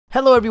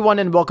Hello everyone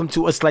and welcome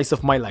to A Slice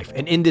of My Life,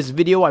 and in this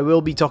video I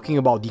will be talking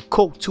about the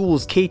Koch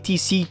Tools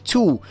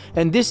KTC-2,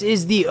 and this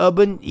is the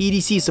Urban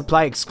EDC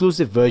Supply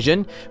exclusive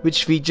version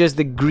which features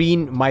the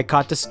green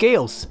micarta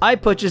scales. I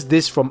purchased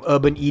this from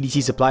Urban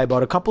EDC Supply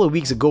about a couple of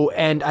weeks ago,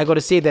 and I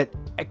gotta say that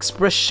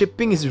express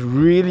shipping is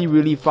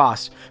really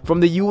fast.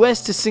 From the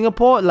US to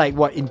Singapore, like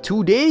what, in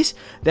 2 days?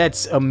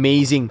 That's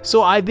amazing.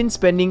 So I've been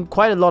spending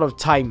quite a lot of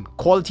time,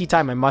 quality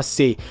time I must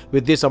say,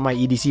 with this on my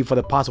EDC for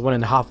the past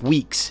 1.5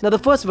 weeks. Now the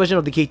first version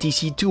of the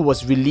KTC-2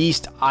 was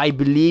released, I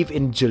believe,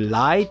 in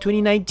July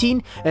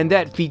 2019, and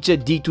that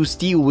featured D2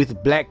 steel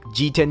with black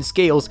G10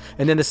 scales.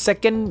 And then the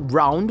second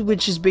round,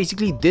 which is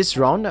basically this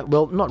round,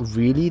 well, not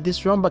really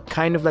this round, but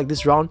kind of like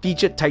this round,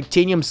 featured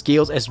titanium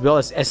scales as well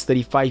as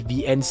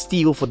S35VN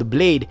steel for the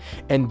blade.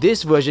 And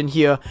this version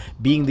here,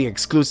 being the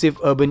exclusive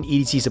Urban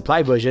EDC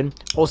Supply version,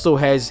 also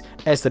has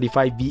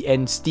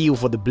S35VN steel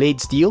for the blade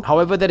steel.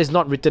 However, that is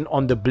not written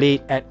on the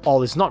blade at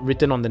all. It's not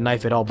written on the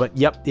knife at all, but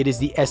yep, it is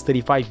the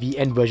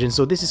S35VN version.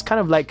 So this is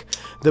kind of like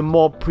the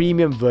more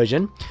premium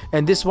version,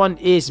 and this one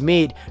is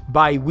made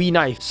by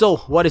KNIFELIFE. So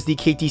what is the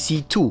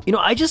KTC-2? You know,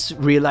 I just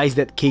realized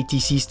that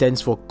KTC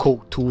stands for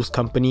Koch Tools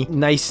Company.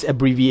 Nice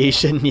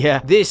abbreviation.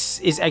 Yeah, this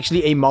is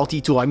actually a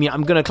multi-tool. I mean,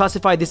 I'm gonna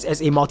classify this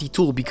as a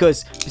multi-tool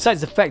because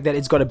besides the fact that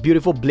it's got a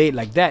beautiful blade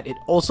like that, it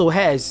also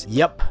has,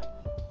 yep,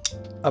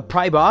 a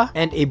pry bar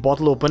and a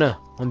bottle opener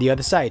on the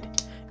other side,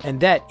 and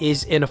that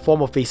is in a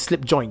form of a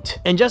slip joint.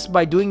 And just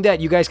by doing that,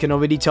 you guys can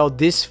already tell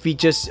this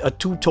features a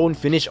two-tone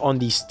finish on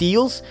the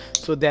steels,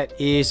 so that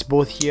is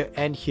both here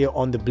and here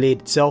on the blade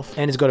itself,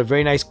 and it's got a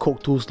very nice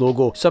Koch Tools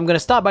logo. So I'm gonna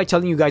start by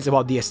telling you guys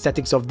about the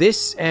aesthetics of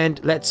this,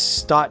 and let's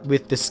start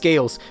with the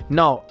scales.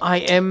 Now, I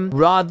am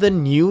rather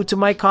new to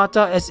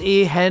micarta as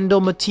a handle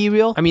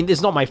material. I mean,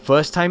 it's not my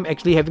first time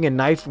actually having a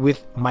knife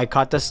with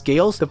micarta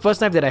scales. The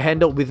first knife that I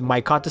handled with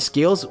micarta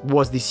scales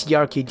was the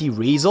CRKT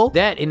Razor.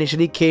 That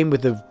initially came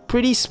with a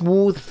pretty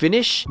smooth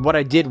finish. What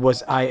I did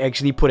was I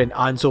actually put an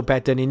Anso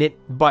pattern in it,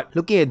 but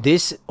looking at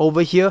this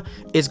over here,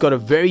 it's got a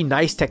very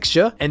nice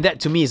texture, and that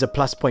to me is a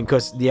plus point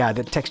because yeah,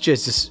 the texture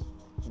is just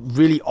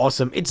really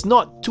awesome. It's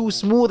not too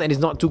smooth and it's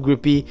not too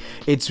grippy.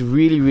 It's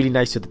really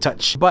nice to the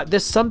touch. But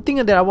there's something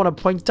that I want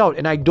to point out,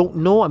 and I don't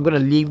know, I'm gonna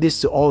leave this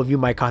to all of you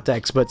micarta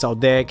experts out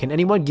there. Can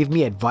anyone give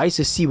me advice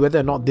to see whether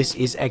or not this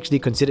is actually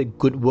considered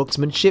good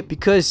workmanship?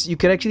 Because you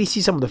can actually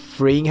see some of the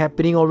fraying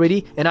happening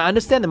already, and I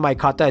understand the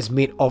micarta is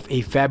made of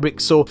a fabric,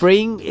 so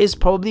fraying is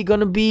probably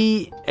gonna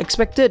be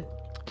expected.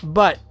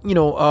 But you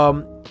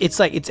know, it's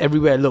like it's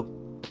everywhere. Look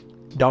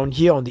down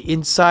here on the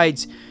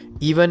insides,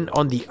 even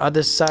on the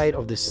other side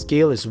of the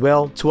scale as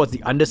well, towards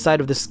the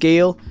underside of the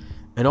scale,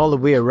 and all the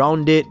way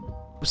around it.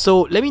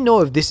 So let me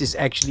know if this is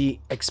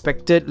actually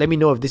expected. Let me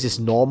know if this is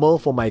normal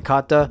for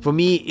micarta. For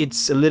me,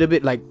 it's a little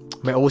bit like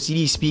my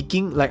OCD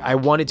speaking. Like, I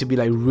want it to be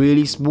like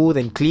really smooth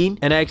and clean.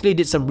 And I actually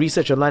did some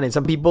research online, and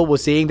some people were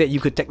saying that you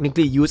could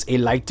technically use a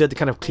lighter to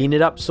kind of clean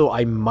it up. So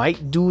I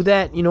might do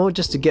that, you know,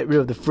 just to get rid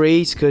of the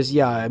frays, because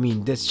yeah, I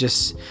mean, that's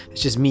just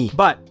me.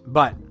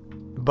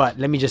 But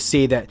let me just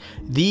say that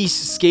these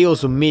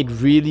scales were made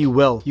really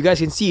well. You guys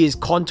can see it's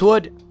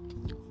contoured,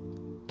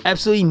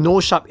 absolutely no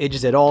sharp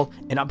edges at all,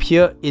 and up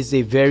here is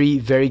a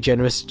very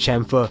generous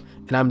chamfer,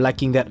 and I'm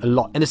liking that a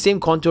lot. And the same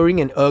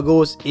contouring and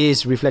ergos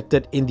is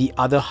reflected in the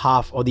other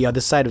half or the other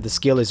side of the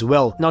scale as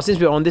well. Now, since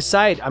we're on this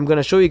side, I'm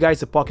gonna show you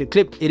guys the pocket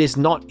clip. It is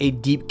not a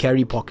deep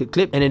carry pocket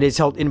clip, and it is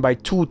held in by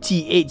two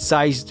T8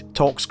 sized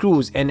Torx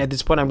screws. And at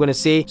this point, I'm gonna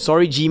say,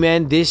 sorry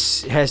G-man,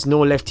 this has no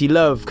lefty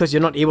love, because you're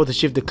not able to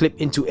shift the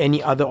clip into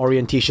any other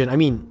orientation. I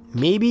mean,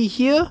 maybe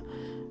here,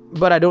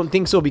 but I don't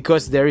think so,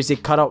 because there is a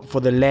cutout for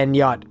the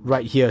lanyard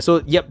right here.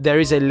 So yep, there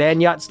is a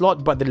lanyard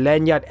slot, but the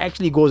lanyard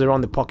actually goes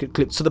around the pocket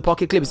clip. So the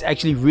pocket clip is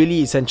actually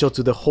really essential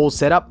to the whole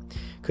setup,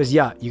 because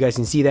yeah, you guys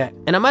can see that.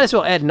 And I might as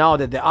well add now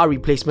that there are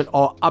replacement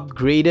or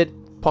upgraded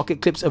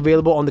pocket clips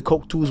available on the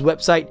Koch Tools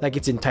website. Like,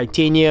 it's in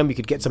titanium, you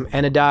could get some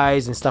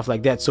anodized and stuff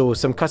like that. So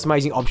some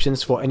customizing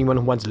options for anyone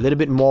who wants a little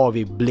bit more of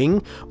a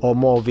bling or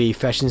more of a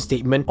fashion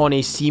statement on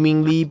a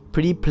seemingly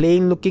pretty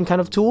plain looking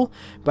kind of tool.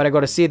 But I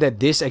gotta say that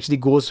this actually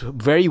goes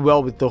very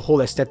well with the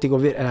whole aesthetic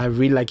of it, and I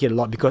really like it a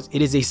lot because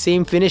it is the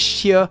same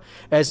finish here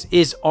as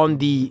is on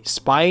the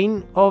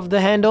spine of the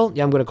handle.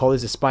 Yeah, I'm gonna call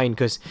this a spine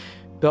because,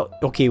 well,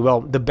 okay,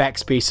 well, the back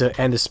spacer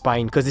and the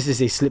spine, because this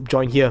is a slip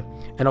joint here,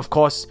 and of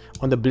course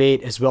on the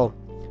blade as well.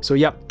 So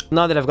yep,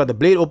 now that I've got the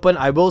blade open,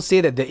 I will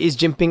say that there is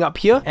jimping up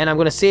here, and I'm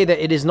gonna say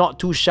that it is not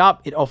too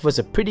sharp. It offers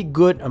a pretty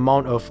good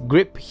amount of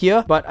grip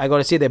here, but I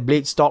gotta say that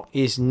blade stock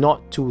is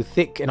not too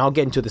thick, and I'll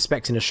get into the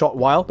specs in a short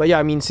while. But yeah,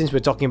 I mean, since we're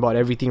talking about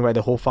everything, right,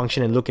 the whole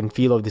function and look and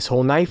feel of this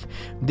whole knife,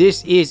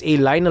 this is a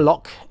liner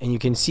lock, and you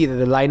can see that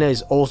the liner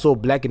is also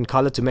black in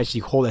color to match the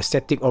whole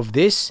aesthetic of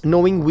this.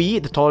 Knowing the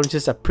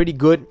tolerances are pretty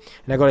good,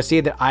 and I gotta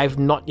say that I've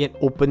not yet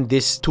opened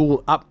this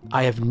tool up.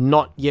 I have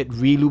not yet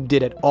re-lubed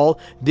it at all.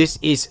 This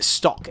is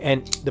stock,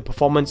 and the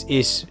performance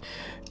is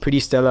pretty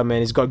stellar,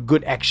 man. It's got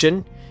good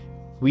action.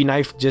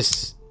 KNIFE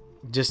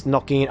just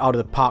knocking it out of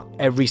the park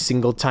every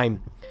single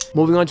time.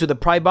 Moving on to the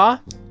pry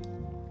bar.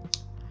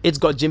 It's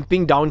got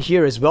jimping down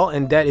here as well,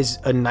 and that is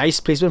a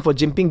nice placement for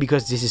jimping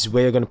because this is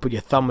where you're going to put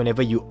your thumb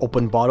whenever you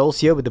open bottles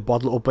here with the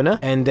bottle opener.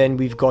 And then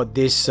we've got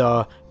this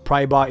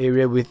pry bar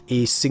area with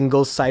a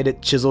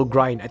single-sided chisel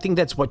grind. I think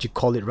that's what you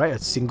call it, right? A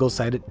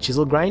single-sided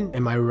chisel grind.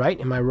 Am I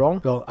right? Am I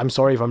wrong? Well, I'm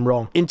sorry if I'm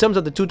wrong. In terms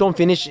of the two-tone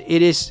finish,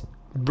 it is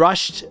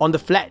brushed on the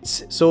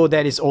flats, so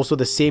that is also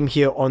the same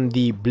here on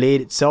the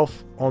blade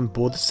itself on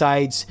both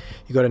sides.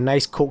 You got a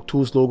nice Koch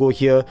Tools logo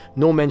here,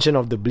 no mention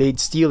of the blade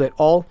steel at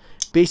all.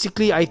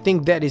 Basically, I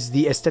think that is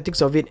the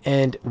aesthetics of it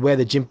and where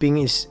the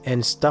jimping is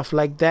and stuff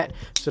like that.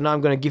 So now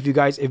I'm going to give you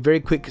guys a very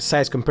quick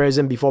size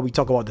comparison before we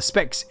talk about the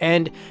specs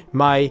and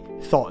my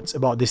thoughts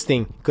about this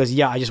thing. Because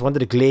yeah, I just wanted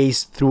to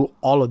glaze through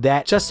all of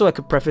that just so I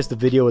could preface the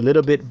video a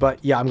little bit. But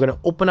yeah, I'm going to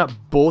open up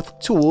both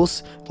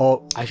tools,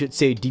 or I should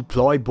say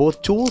deploy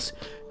both tools,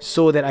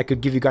 so that I could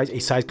give you guys a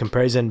size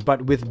comparison.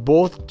 But with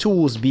both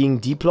tools being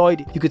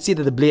deployed, you could see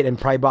that the blade and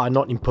pry bar are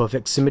not in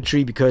perfect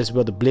symmetry because,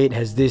 well, the blade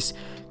has this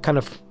kind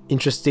of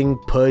interesting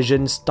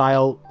Persian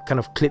style kind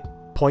of clip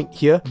point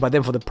here, but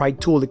then for the pry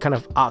tool it kind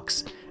of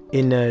arcs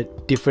in a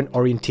different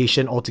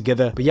orientation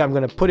altogether. But yeah, I'm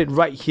gonna put it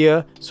right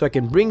here so I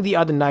can bring the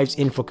other knives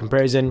in for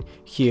comparison.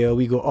 Here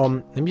we go.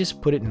 Let me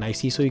just put it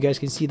nicely so you guys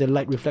can see the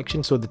light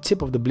reflection. So the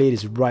tip of the blade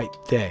is right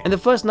there. And the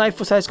first knife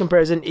for size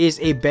comparison is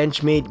a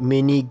Benchmade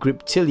Mini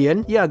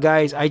Griptilian. Yeah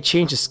guys, I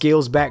changed the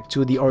scales back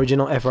to the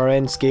original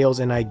FRN scales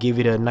and I gave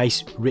it a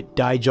nice rit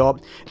dye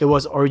job. It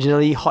was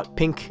originally hot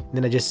pink,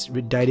 then I just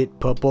rit dyed it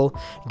purple,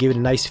 gave it a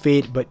nice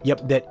fade. But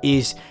yep, that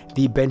is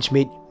the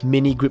Benchmade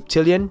Mini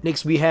Griptilian.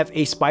 Next we have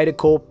a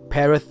Spyderco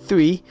Para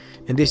 3,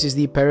 and this is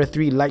the Para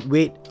 3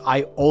 lightweight.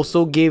 I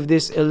also gave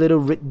this a little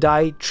red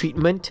dye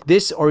treatment.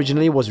 This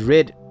originally was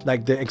red,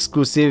 like the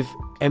exclusive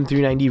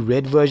M390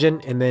 red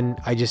version, and then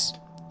I just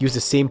used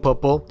the same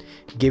purple,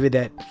 gave it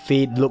that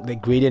fade look,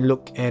 that gradient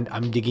look, and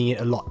I'm digging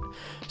it a lot.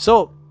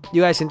 So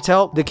you guys can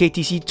tell the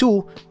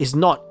KTC-2 is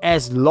not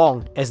as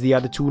long as the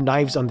other two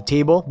knives on the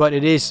table, but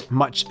it is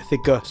much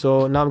thicker.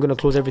 So now I'm going to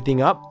close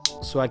everything up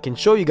so I can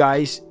show you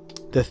guys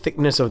the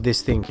thickness of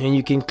this thing, and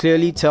you can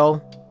clearly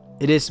tell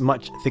it is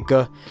much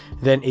thicker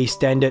than a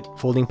standard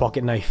folding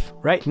pocket knife.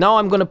 Right now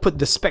I'm gonna put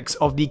the specs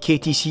of the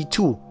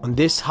KTC-2 on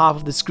this half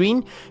of the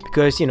screen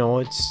because, you know,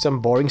 it's some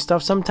boring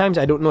stuff sometimes.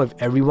 I don't know if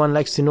everyone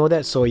likes to know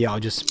that, so yeah, I'll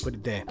just put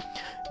it there.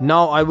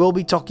 Now I will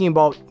be talking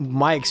about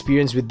my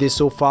experience with this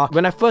so far.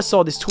 When I first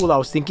saw this tool, I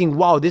was thinking,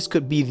 wow, this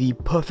could be the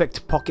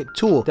perfect pocket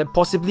tool that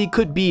possibly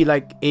could be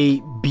like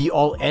a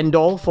be-all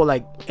end-all for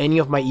like any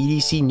of my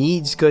EDC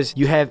needs, because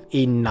you have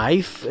a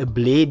knife, a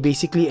blade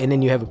basically, and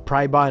then you have a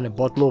pry bar and a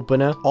bottle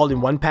opener all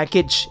in one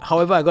package.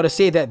 However, I gotta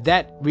say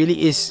that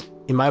really is,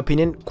 in my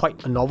opinion,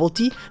 quite a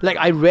novelty. Like,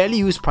 I rarely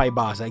use pry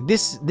bars. Like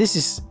this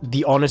is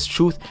the honest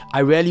truth.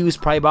 I rarely use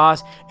pry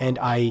bars, and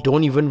I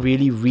don't even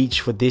really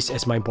reach for this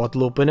as my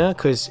bottle opener,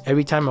 because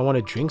every time I want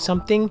to drink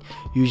something,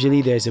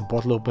 usually there's a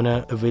bottle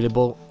opener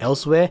available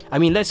elsewhere. I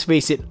mean, let's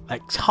face it,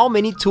 like how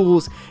many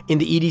tools in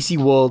the EDC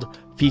world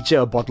feature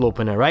a bottle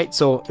opener, right?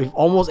 So if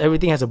almost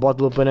everything has a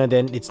bottle opener,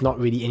 then it's not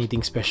really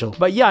anything special.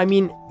 But yeah, I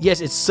mean, yes,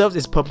 it serves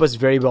its purpose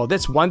very well.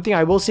 That's one thing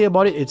I will say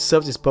about it. It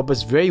serves its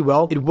purpose very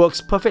well. It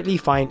works perfectly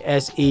fine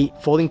as a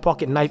folding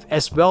pocket knife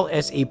as well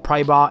as a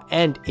pry bar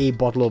and a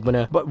bottle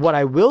opener. But what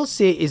I will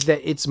say is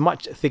that it's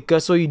much thicker,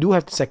 so you do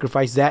have to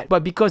sacrifice that.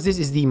 But because this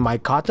is the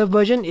micarta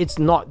version, it's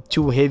not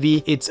too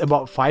heavy. It's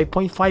about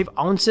 5.5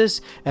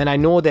 ounces, and I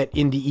know that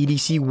in the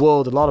EDC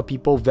world, a lot of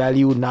people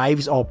value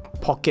knives or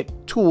pocket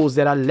tools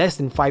that are less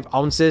than 5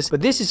 ounces, but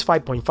this is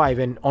 5.5,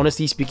 and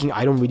honestly speaking,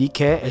 I don't really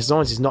care. As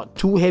long as it's not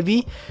too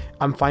heavy,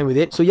 I'm fine with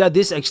it. So yeah,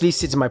 this actually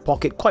sits in my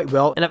pocket quite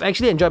well, and I've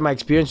actually enjoyed my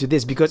experience with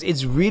this because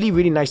it's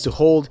really nice to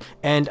hold,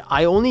 and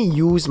I only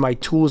use my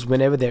tools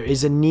whenever there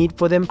is a need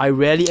for them. I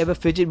rarely ever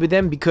fidget with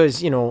them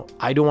because, you know,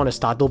 I don't want to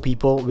startle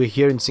people. We're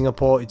here in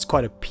Singapore, it's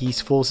quite a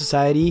peaceful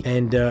society,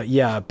 and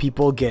yeah,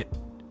 people get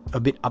a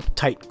bit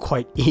uptight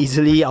quite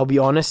easily, I'll be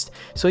honest.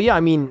 So yeah,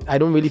 I mean, I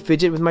don't really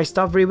fidget with my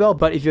stuff very well,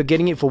 but if you're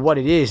getting it for what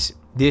it is,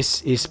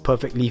 this is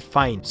perfectly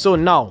fine. So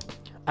now,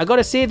 I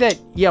gotta say that,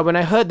 yeah, when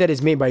I heard that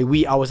it's made by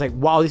WE, I was like,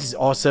 wow, this is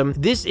awesome.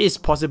 This is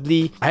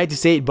possibly, I had to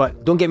say it,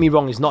 but don't get me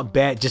wrong, it's not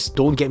bad, just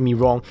don't get me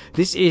wrong.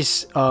 This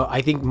is,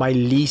 I think, my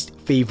least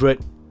favorite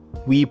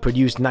WE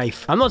produced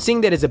knife. I'm not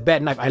saying that it's a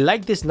bad knife. I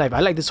like this knife,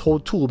 I like this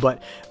whole tool,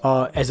 but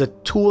as a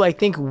tool, I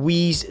think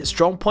WE's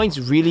strong points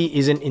really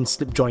isn't in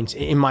slip joints,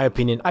 in my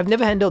opinion. I've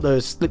never handled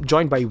a slip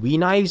joint by WE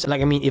knives.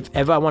 Like, I mean, if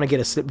ever I want to get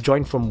a slip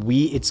joint from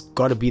WE, it's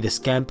gotta be the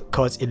Scamp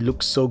because it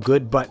looks so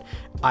good, but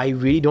I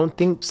really don't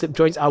think slip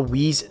joints are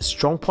WE's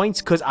strong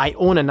points, because I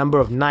own a number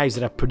of knives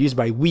that are produced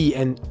by WE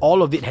and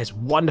all of it has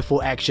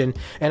wonderful action.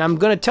 And I'm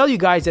gonna tell you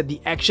guys that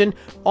the action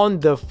on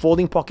the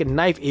folding pocket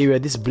knife area,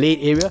 this blade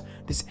area,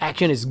 this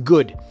action is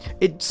good.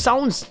 It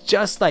sounds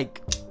just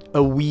like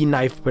a WE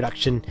knife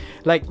production.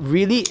 Like,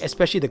 really,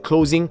 especially the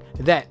closing,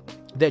 that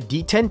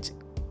detent,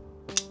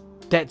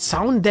 that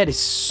sound, that is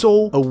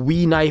so a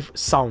WE knife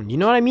sound. You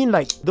know what I mean?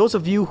 Like, those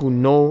of you who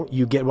know,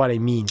 you get what I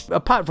mean.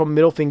 Apart from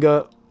middle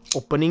finger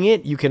opening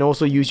it. You can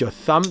also use your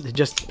thumb to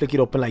just flick it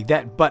open like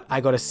that. But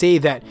I gotta say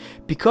that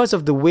because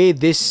of the way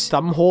this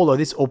thumb hole or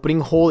this opening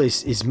hole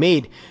is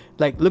made,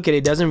 like look at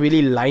it, doesn't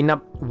really line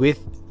up with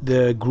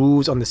the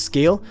grooves on the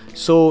scale,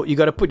 so you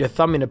got to put your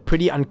thumb in a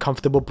pretty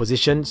uncomfortable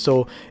position.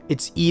 So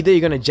it's either you're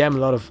gonna jam a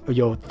lot of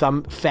your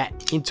thumb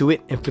fat into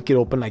it and flick it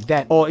open like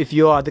that, or if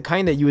you are the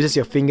kind that uses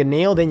your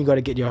fingernail, then you got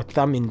to get your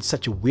thumb in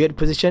such a weird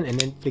position and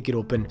then flick it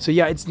open. So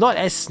yeah, it's not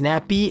as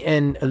snappy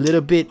and a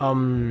little bit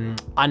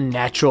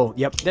unnatural.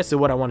 Yep, that's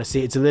what I want to say.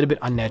 It's a little bit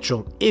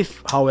unnatural.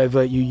 If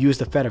however you use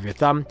the fat of your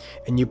thumb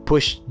and you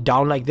push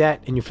down like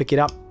that and you flick it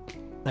up,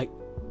 like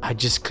I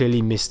just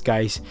clearly missed,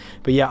 guys.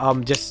 But yeah,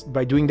 just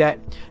by doing that,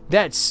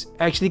 that's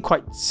actually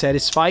quite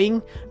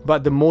satisfying.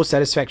 But the most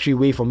satisfactory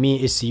way for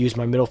me is to use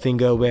my middle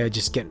finger, where I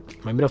just get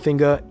my middle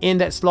finger in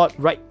that slot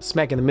right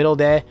smack in the middle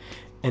there,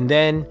 and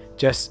then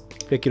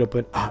just flick it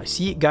open.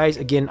 See guys,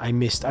 again I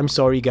missed. I'm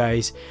sorry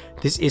guys,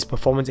 this is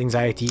performance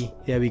anxiety.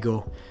 There we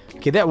go.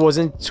 Okay, that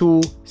wasn't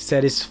too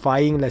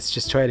satisfying. Let's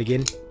just try it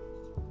again.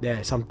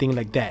 There, something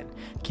like that.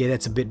 Okay,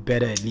 that's a bit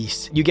better at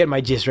least. You get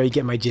my gist, right? You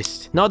get my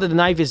gist. Now that the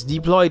knife is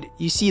deployed,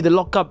 you see the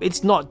lockup,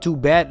 it's not too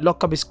bad.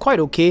 Lockup is quite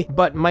okay,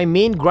 but my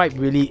main gripe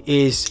really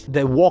is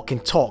the walk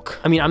and talk.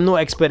 I mean, I'm no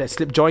expert at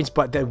slip joints,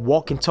 but that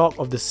walk and talk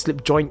of the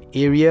slip joint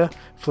area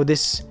for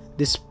this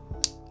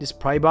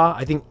pry bar,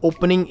 I think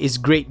opening is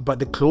great, but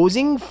the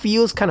closing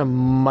feels kind of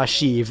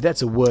mushy, if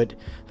that's a word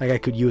like I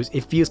could use.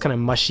 It feels kind of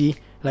mushy.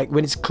 Like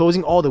when it's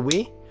closing all the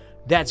way,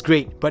 that's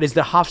great, but it's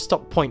the half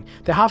stop point.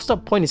 The half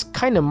stop point is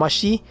kind of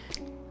mushy.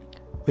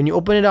 When you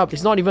open it up,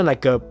 it's not even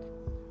like a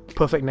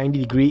perfect 90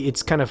 degree,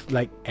 it's kind of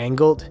like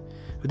angled.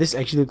 But this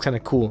actually looks kind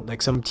of cool,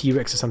 like some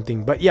T-Rex or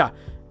something. But yeah,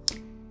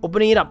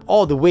 opening it up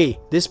all the way,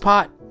 this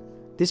part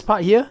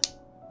here,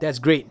 that's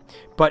great.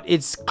 But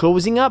it's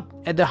closing up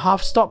at the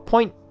half stop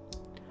point,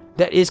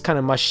 that is kind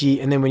of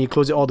mushy. And then when you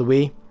close it all the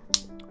way,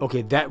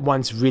 okay, that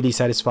one's really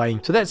satisfying.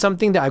 So that's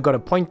something that I gotta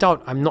point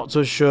out. I'm not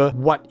so sure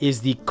what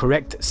is the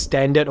correct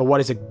standard or what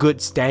is a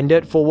good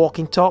standard for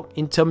walking talk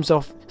in terms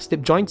of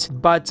slip joints.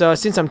 But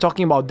since I'm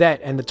talking about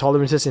that and the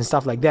tolerances and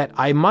stuff like that,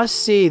 I must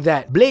say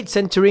that blade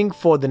centering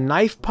for the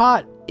knife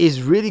part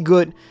is really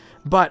good.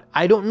 But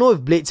I don't know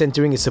if blade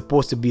centering is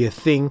supposed to be a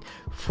thing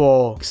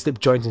for slip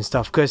joints and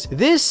stuff, because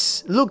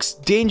this looks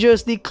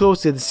dangerously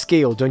close to the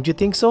scale, don't you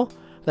think so?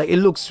 Like it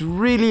looks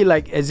really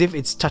like as if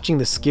it's touching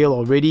the scale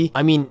already.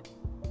 I mean,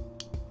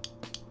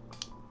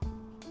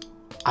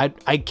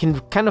 I can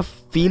kind of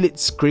feel it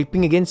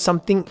scraping against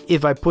something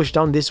if I push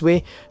down this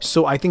way.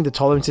 So I think the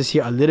tolerances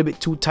here are a little bit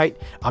too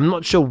tight. I'm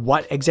not sure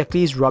what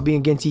exactly is rubbing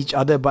against each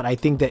other, but I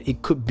think that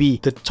it could be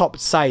the top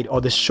side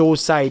or the show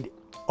side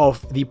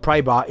of the pry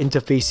bar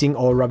interfacing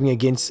or rubbing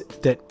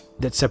against that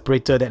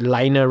separator, that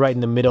liner right in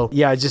the middle.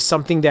 Yeah, it's just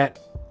something that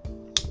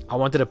I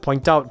wanted to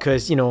point out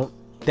because, you know,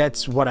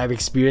 that's what I've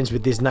experienced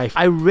with this knife.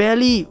 I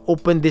rarely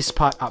open this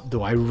part up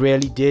though. I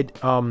rarely did.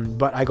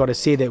 But I gotta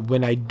say that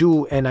when I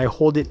do and I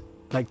hold it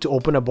like to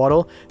open a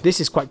bottle, this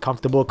is quite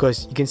comfortable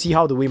because you can see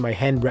how the way my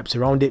hand wraps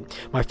around it.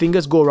 My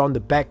fingers go around the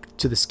back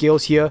to the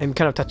scales here and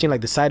kind of touching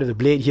like the side of the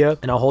blade here,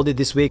 and I'll hold it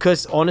this way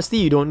because honestly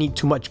you don't need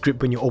too much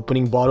grip when you're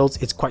opening bottles.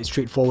 It's quite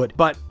straightforward.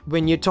 But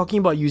when you're talking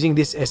about using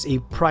this as a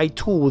pry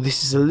tool,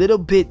 this is a little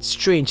bit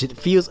strange. It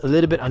feels a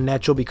little bit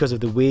unnatural because of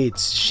the way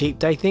it's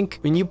shaped. I think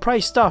when you pry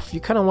stuff, you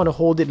kind of want to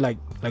hold it like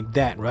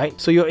that, right?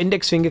 So your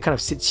index finger kind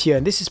of sits here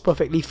and this is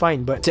perfectly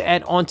fine. But to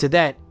add on to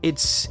that,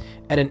 it's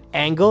at an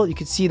angle. You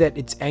can see that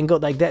it's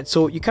angled like that,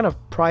 so you kind of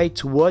pry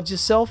towards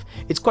yourself.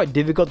 It's quite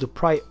difficult to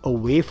pry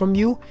away from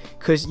you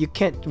because you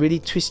can't really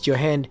twist your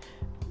hand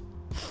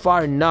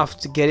far enough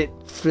to get it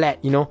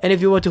flat, you know. And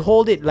if you were to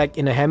hold it like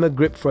in a hammer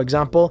grip, for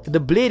example, the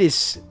blade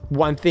is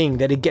one thing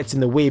that it gets in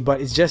the way, but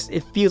it's just,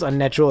 it feels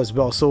unnatural as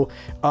well. So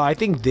I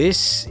think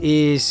this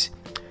is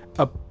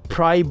a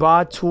pry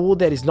bar tool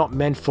that is not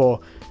meant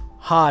for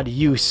hard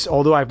use,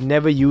 although I've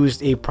never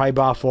used a pry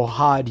bar for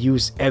hard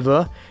use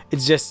ever.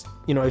 It's just,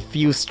 you know, it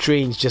feels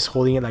strange just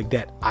holding it like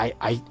that.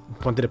 I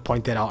wanted to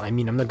point that out. I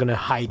mean, I'm not gonna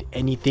hide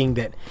anything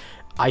that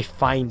I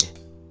find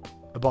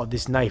about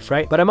this knife,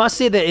 right? But I must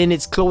say that in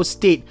its closed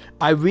state,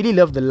 I really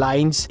love the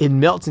lines. It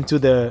melts into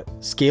the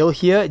scale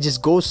here. It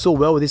just goes so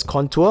well with this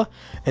contour,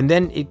 and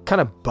then it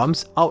kind of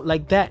bumps out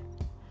like that.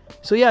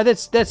 So yeah,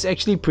 that's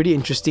actually pretty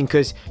interesting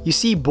because you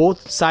see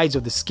both sides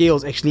of the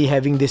scales actually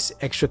having this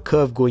extra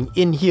curve going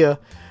in here.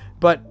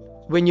 But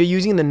when you're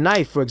using the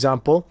knife, for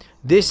example,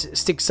 this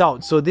sticks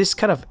out. So this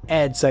kind of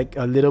adds like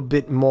a little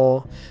bit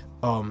more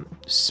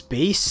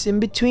space in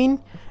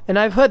between. And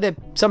I've heard that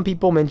some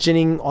people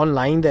mentioning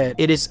online that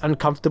it is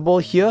uncomfortable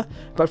here,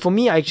 but for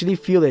me, I actually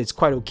feel that it's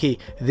quite okay.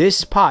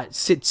 This part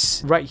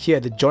sits right here,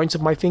 the joints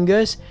of my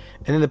fingers,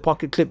 and then the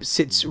pocket clip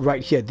sits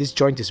right here, this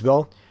joint as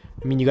well.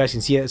 I mean, you guys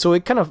can see it. So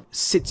it kind of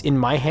sits in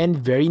my hand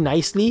very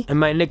nicely, and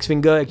my index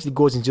finger actually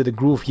goes into the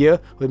groove here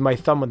with my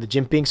thumb on the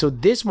jimping. So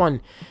this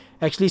one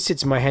actually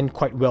sits in my hand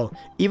quite well.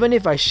 Even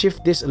if I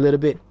shift this a little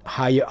bit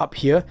higher up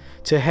here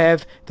to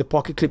have the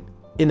pocket clip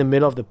in the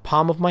middle of the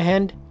palm of my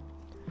hand,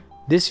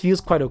 this feels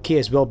quite okay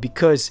as well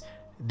because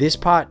this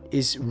part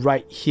is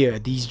right here,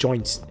 these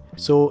joints.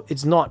 so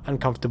it's not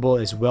uncomfortable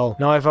as well.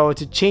 Now if I were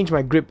to change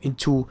my grip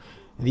into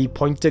the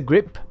pointer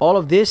grip, all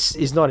of this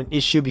is not an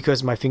issue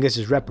because my fingers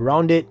just wrap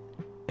around it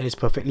and it's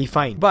perfectly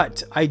fine.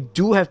 But I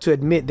do have to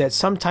admit that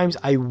sometimes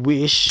I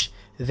wish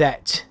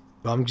that,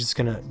 well, I'm just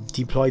gonna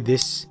deploy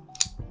this.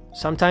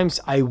 Sometimes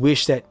I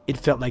wish that it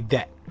felt like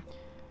that,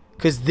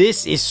 because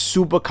this is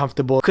super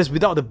comfortable, because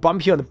without the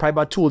bump here on the pry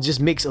bar tool, it just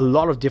makes a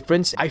lot of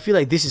difference. I feel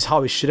like this is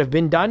how it should have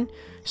been done.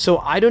 So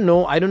I don't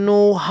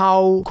know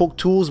how Koch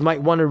Tools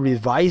might want to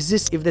revise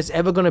this, if there's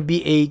ever going to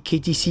be a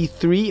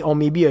KTC-3 or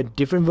maybe a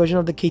different version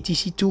of the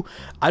KTC-2.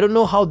 I don't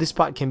know how this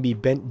part can be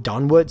bent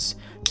downwards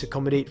to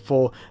accommodate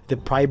for the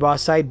pry bar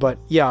side, but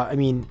yeah, I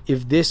mean,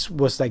 if this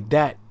was like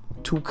that,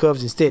 two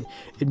curves instead,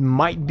 it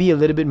might be a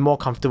little bit more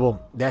comfortable.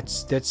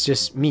 That's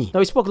just me. Now,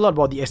 we spoke a lot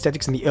about the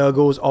aesthetics and the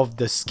ergos of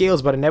the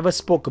scales, but I never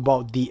spoke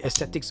about the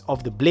aesthetics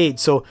of the blade.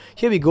 So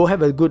here we go,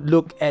 have a good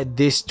look at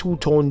this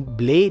two-tone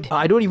blade.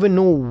 I don't even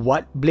know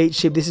what blade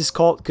shape this is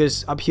called,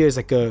 because up here is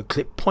like a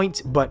clip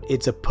point, but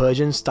it's a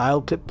Persian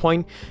style clip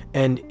point,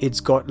 and it's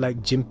got like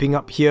jimping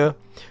up here.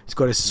 It's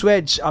got a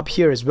swedge up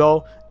here as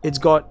well. It's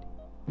got,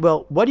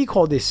 well, what do you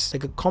call this?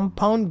 Like a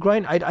compound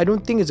grind? I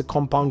don't think it's a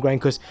compound grind,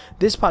 because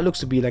this part looks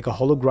to be like a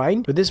hollow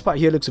grind, but this part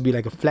here looks to be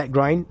like a flat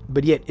grind,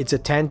 but yet it's a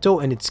tanto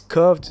and it's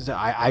curved. So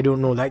I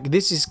don't know, like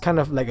this is kind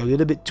of like a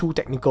little bit too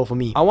technical for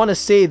me. I want to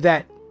say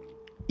that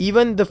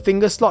even the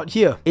finger slot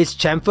here is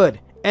chamfered,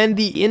 and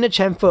the inner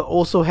chamfer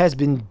also has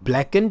been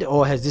blackened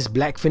or has this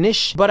black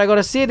finish, but I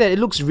gotta say that it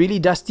looks really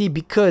dusty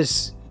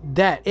because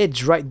that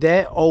edge right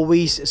there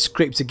always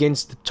scrapes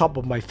against the top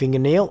of my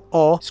fingernail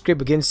or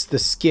scrape against the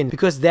skin,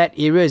 because that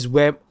area is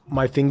where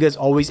my fingers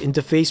always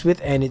interface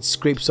with, and it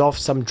scrapes off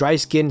some dry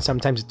skin,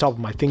 sometimes the top of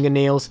my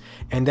fingernails,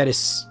 and that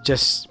is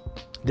just,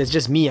 that's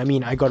just me. I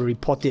mean, I gotta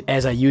report it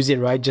as I use it,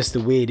 right? Just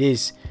the way it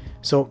is.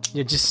 So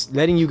you're just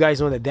letting you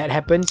guys know that that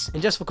happens.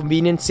 And just for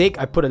convenience sake,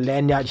 I put a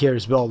lanyard here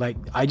as well. Like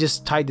I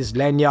just tied this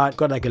lanyard,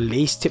 got like a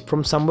lace tip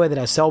from somewhere that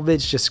I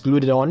salvaged, just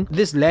glued it on.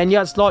 This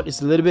lanyard slot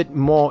is a little bit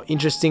more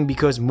interesting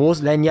because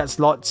most lanyard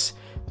slots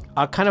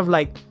are kind of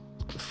like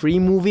free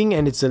moving,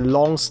 and it's a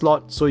long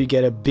slot, so you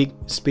get a big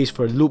space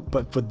for a loop.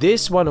 But for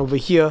this one over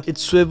here, it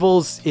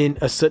swivels in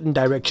a certain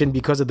direction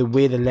because of the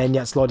way the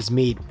lanyard slot is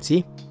made.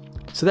 See?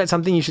 So that's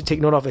something you should take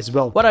note of as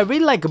well. What I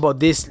really like about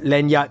this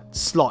lanyard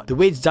slot, the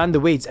way it's done, the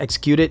way it's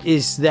executed,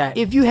 is that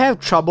if you have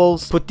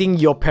troubles putting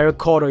your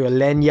paracord or your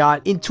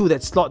lanyard into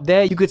that slot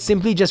there, you could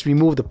simply just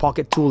remove the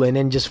pocket tool and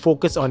then just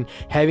focus on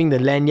having the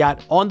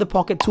lanyard on the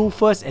pocket tool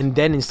first and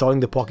then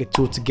installing the pocket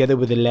tool together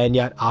with the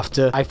lanyard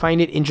after. I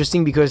find it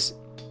interesting because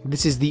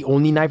this is the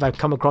only knife I've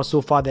come across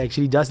so far that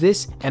actually does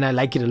this, and I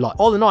like it a lot.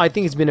 All in all, I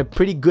think it's been a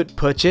pretty good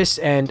purchase,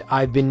 and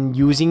I've been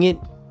using it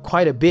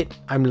quite a bit.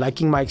 I'm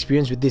liking my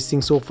experience with this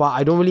thing so far.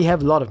 I don't really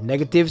have a lot of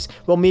negatives.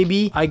 Well,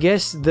 maybe, I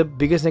guess the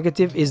biggest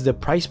negative is the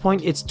price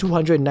point. It's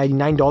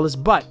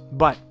 $299,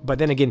 but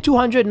then again,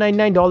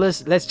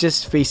 $299, let's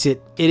just face it,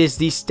 it is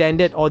the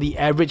standard or the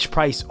average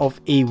price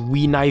of a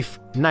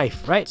WeKnife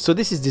knife, right? So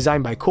this is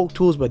designed by Koch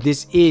Tools, but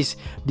this is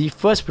the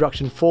first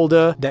production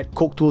folder that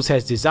Koch Tools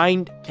has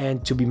designed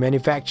and to be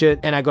manufactured,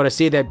 and I gotta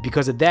say that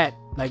because of that,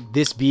 like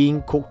this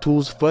being Koch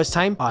Tools' first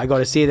time, I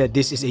gotta say that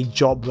this is a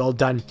job well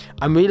done.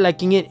 I'm really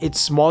liking it. It's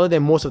smaller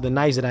than most of the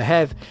knives that I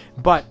have,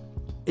 but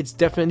it's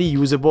definitely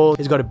usable.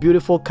 It's got a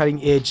beautiful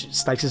cutting edge,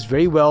 slices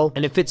very well,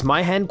 and it fits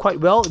my hand quite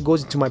well. It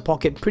goes into my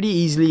pocket pretty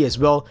easily as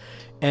well,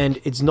 and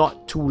it's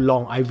not too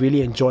long. I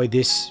really enjoy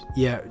this.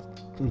 Yeah,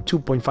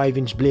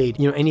 2.5-inch blade.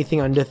 You know,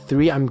 anything under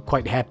 3 I'm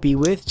quite happy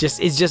with.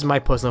 It's just my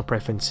personal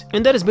preference.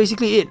 And that is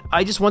basically it.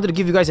 I just wanted to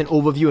give you guys an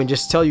overview and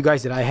just tell you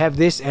guys that I have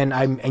this and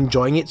I'm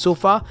enjoying it so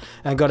far.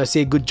 I gotta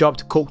say, good job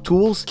to Koch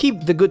Tools.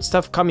 Keep the good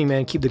stuff coming,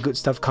 man. Keep the good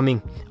stuff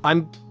coming.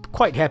 I'm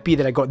quite happy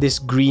that I got this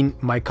green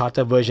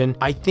micarta version.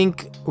 I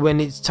think when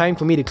it's time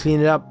for me to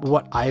clean it up,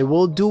 what I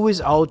will do is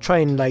I'll try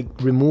and like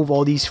remove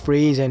all these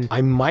frays, and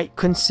I might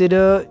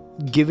consider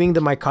giving the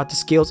micarta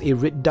scales a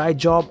writ dye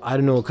job. I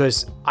don't know,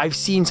 because I've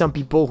seen some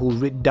people who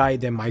writ dye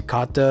their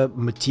micarta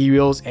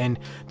materials and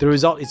the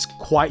result is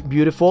quite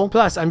beautiful.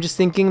 Plus, I'm just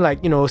thinking,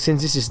 like, you know,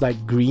 since this is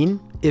like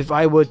green, if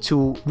I were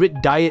to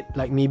writ dye it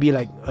like maybe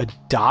like a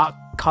dark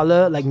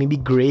color, like maybe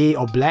gray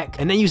or black,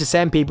 and then use a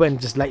sandpaper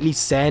and just lightly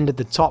sand at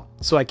the top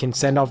so I can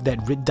sand off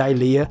that writ dye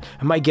layer,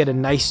 I might get a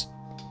nice,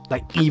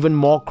 like even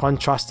more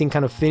contrasting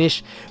kind of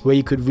finish where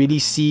you could really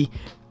see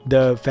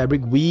the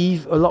fabric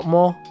weave a lot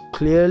more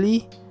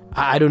clearly.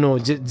 I don't know,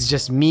 it's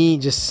just me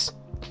just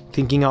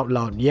thinking out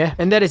loud, yeah?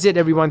 And that is it,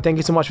 everyone. Thank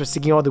you so much for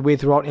sticking all the way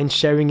throughout and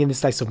sharing in the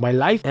slice of my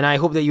life, and I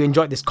hope that you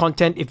enjoyed this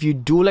content. If you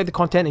do like the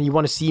content and you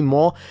want to see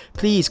more,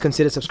 please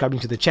consider subscribing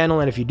to the channel,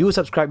 and if you do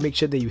subscribe, make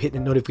sure that you hit the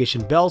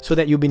notification bell so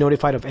that you'll be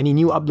notified of any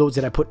new uploads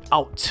that I put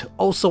out.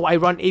 Also, I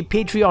run a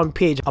Patreon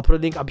page. I'll put a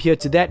link up here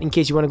to that in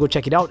case you want to go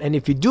check it out, and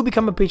if you do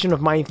become a patron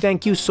of mine,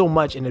 thank you so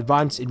much in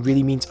advance. It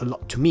really means a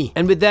lot to me.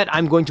 And with that,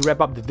 I'm going to wrap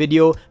up the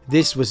video.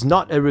 This was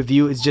not a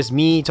review, it's just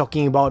me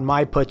talking about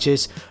my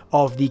purchase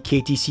of the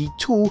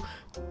KTC-2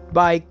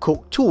 by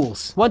Koch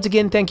Tools. Once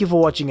again, thank you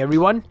for watching,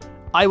 everyone.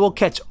 I will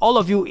catch all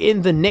of you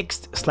in the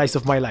next slice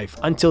of my life.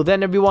 Until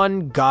then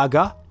everyone,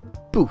 gaga,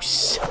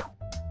 boos.